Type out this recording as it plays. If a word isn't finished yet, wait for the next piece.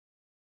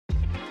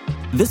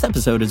This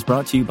episode is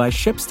brought to you by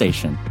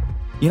ShipStation.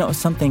 You know,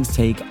 some things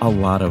take a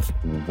lot of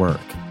work,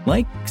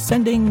 like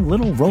sending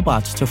little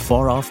robots to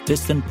far-off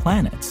distant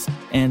planets.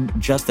 And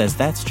just as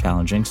that's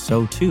challenging,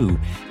 so too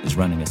is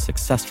running a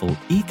successful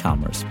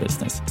e-commerce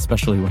business,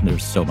 especially when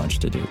there's so much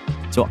to do.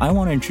 So I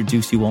want to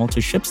introduce you all to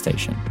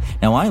ShipStation.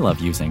 Now, I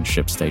love using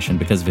ShipStation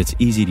because of its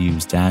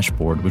easy-to-use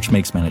dashboard, which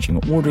makes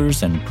managing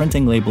orders and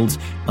printing labels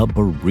a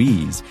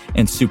breeze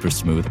and super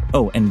smooth.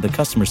 Oh, and the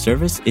customer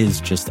service is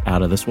just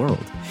out of this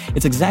world.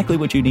 It's exactly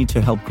what you need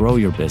to help grow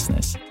your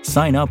business.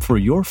 Sign up for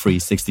your free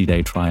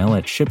 60-day trial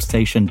at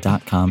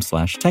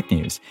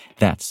shipstation.com/technews.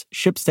 That's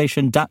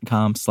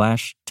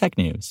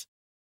shipstation.com/technews.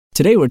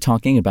 Today we're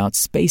talking about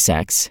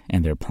SpaceX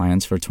and their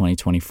plans for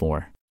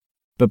 2024.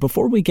 But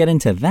before we get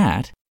into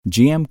that,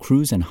 GM,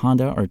 Cruise, and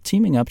Honda are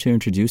teaming up to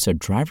introduce a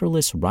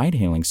driverless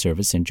ride-hailing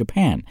service in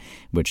Japan,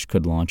 which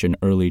could launch in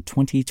early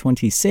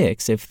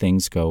 2026 if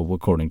things go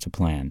according to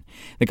plan.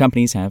 The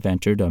companies have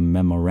entered a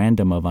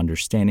memorandum of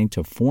understanding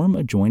to form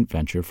a joint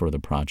venture for the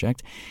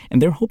project,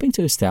 and they're hoping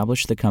to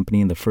establish the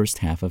company in the first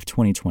half of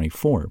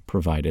 2024,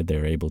 provided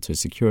they're able to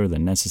secure the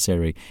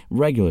necessary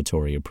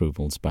regulatory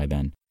approvals by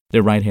then.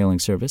 Their ride-hailing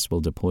service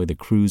will deploy the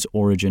Cruise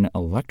Origin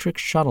electric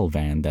shuttle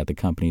van that the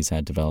companies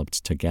had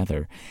developed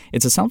together.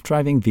 It's a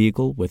self-driving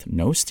vehicle with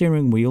no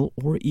steering wheel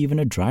or even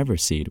a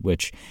driver's seat,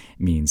 which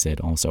means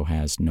it also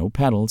has no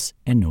pedals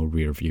and no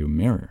rear-view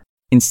mirror.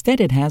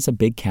 Instead, it has a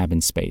big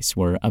cabin space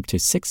where up to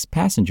 6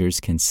 passengers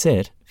can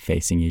sit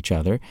facing each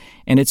other,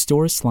 and its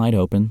doors slide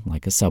open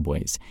like a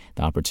subway's.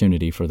 The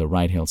opportunity for the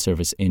ride-hail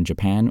service in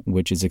Japan,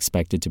 which is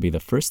expected to be the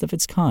first of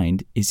its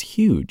kind, is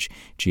huge,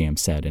 GM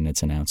said in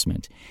its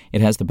announcement.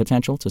 It has the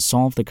potential to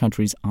solve the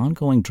country's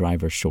ongoing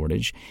driver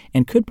shortage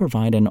and could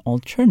provide an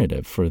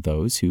alternative for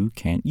those who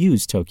can't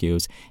use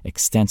Tokyo's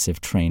extensive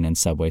train and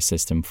subway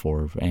system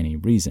for any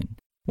reason.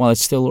 While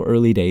it's still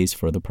early days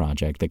for the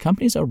project, the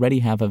companies already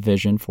have a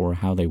vision for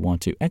how they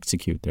want to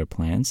execute their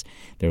plans.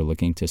 They're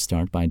looking to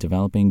start by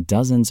developing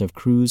dozens of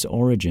Cruise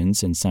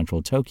Origins in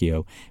central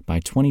Tokyo by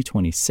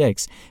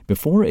 2026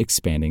 before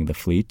expanding the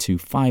fleet to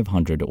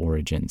 500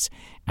 Origins.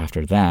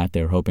 After that,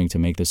 they're hoping to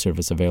make the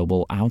service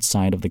available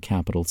outside of the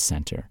capital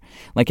center.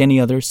 Like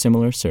any other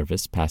similar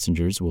service,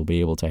 passengers will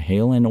be able to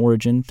hail an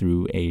Origin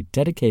through a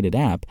dedicated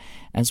app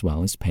as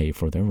well as pay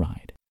for their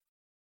ride.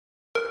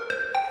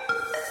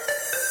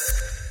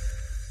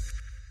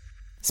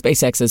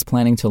 SpaceX is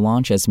planning to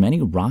launch as many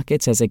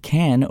rockets as it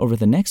can over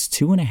the next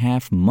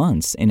 2.5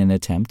 months in an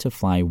attempt to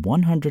fly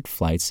 100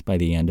 flights by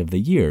the end of the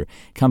year,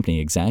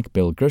 company exec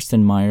Bill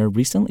Gerstenmaier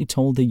recently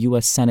told the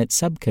U.S. Senate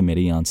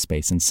Subcommittee on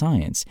Space and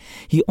Science.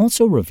 He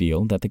also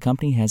revealed that the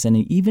company has an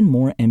even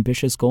more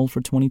ambitious goal for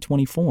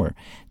 2024,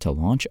 to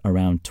launch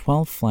around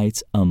 12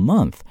 flights a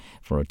month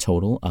for a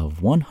total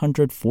of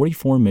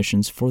 144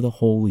 missions for the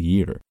whole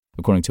year.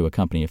 According to a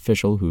company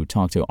official who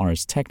talked to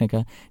Ars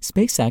Technica,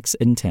 SpaceX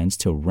intends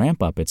to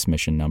ramp up its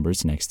mission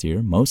numbers next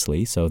year,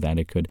 mostly so that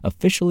it could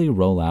officially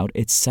roll out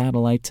its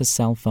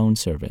satellite-to-cell phone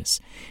service.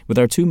 With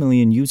our 2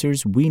 million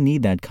users, we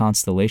need that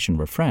constellation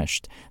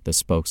refreshed, the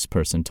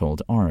spokesperson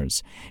told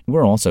Ars.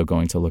 We're also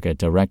going to look at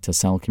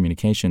direct-to-cell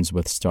communications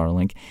with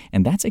Starlink,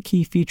 and that's a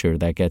key feature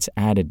that gets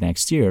added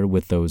next year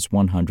with those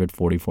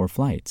 144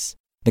 flights.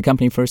 The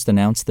company first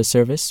announced the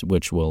service,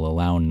 which will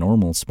allow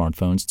normal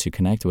smartphones to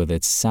connect with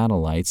its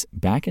satellites,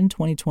 back in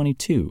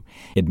 2022.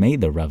 It made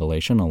the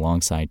revelation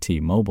alongside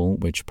T-Mobile,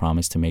 which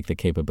promised to make the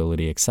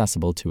capability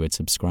accessible to its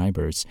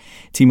subscribers.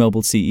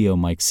 T-Mobile CEO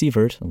Mike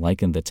Sievert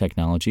likened the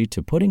technology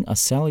to putting a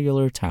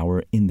cellular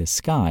tower in the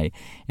sky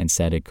and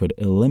said it could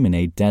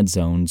eliminate dead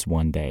zones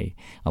one day,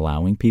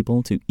 allowing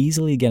people to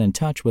easily get in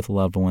touch with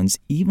loved ones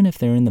even if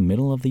they're in the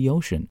middle of the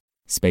ocean.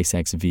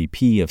 SpaceX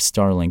VP of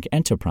Starlink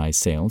Enterprise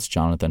Sales,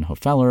 Jonathan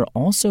Hofeller,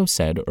 also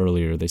said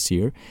earlier this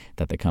year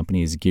that the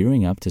company is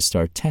gearing up to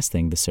start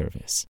testing the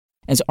service.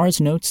 As Ars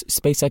notes,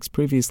 SpaceX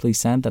previously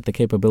said that the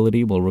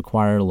capability will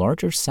require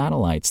larger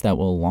satellites that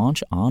will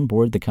launch on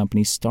board the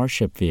company's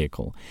Starship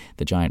vehicle.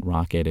 The giant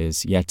rocket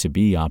is yet to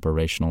be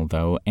operational,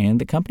 though, and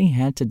the company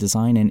had to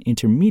design an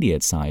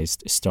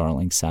intermediate-sized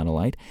Starlink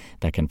satellite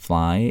that can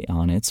fly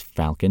on its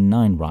Falcon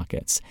 9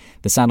 rockets.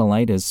 The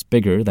satellite is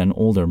bigger than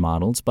older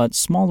models, but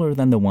smaller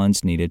than the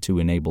ones needed to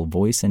enable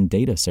voice and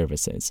data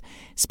services.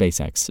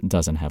 SpaceX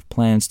doesn't have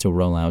plans to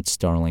roll out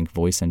Starlink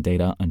voice and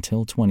data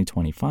until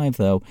 2025,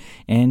 though,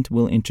 and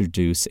will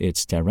introduce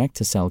its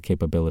direct-to-cell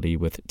capability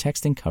with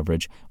texting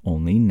coverage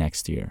only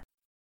next year.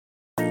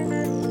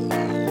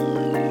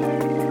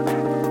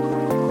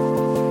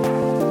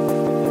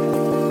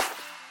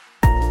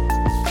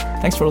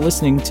 Thanks for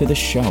listening to the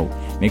show.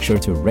 Make sure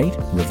to rate,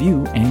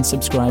 review, and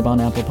subscribe on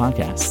Apple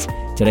Podcasts.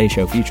 Today's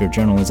show featured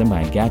journalism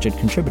by Gadget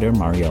contributor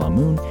Mariella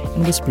Moon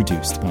and was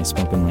produced by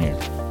Spoken Layer.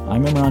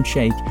 I'm Imran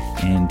Sheikh,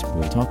 and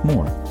we'll talk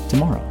more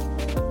tomorrow.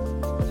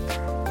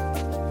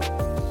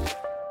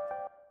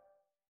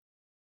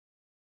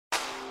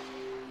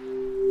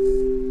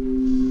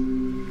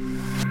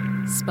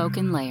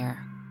 Spoken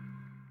Layer.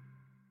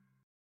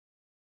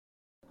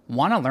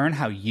 Want to learn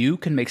how you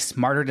can make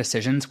smarter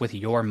decisions with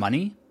your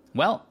money?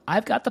 Well,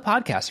 I've got the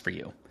podcast for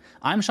you.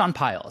 I'm Sean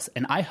Piles,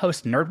 and I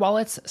host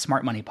NerdWallet's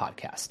Smart Money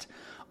Podcast.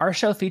 Our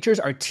show features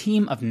our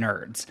team of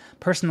nerds,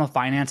 personal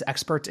finance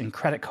experts in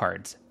credit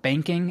cards,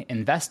 banking,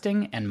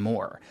 investing, and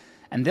more.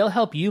 And they'll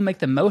help you make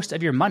the most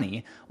of your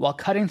money while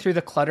cutting through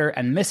the clutter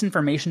and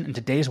misinformation in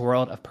today's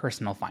world of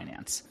personal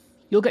finance.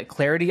 You'll get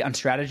clarity on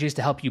strategies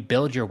to help you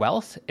build your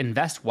wealth,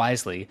 invest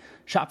wisely,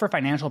 shop for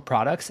financial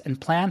products, and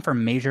plan for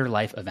major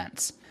life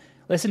events.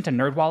 Listen to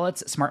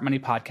NerdWallet's Smart Money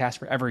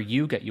Podcast wherever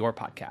you get your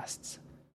podcasts.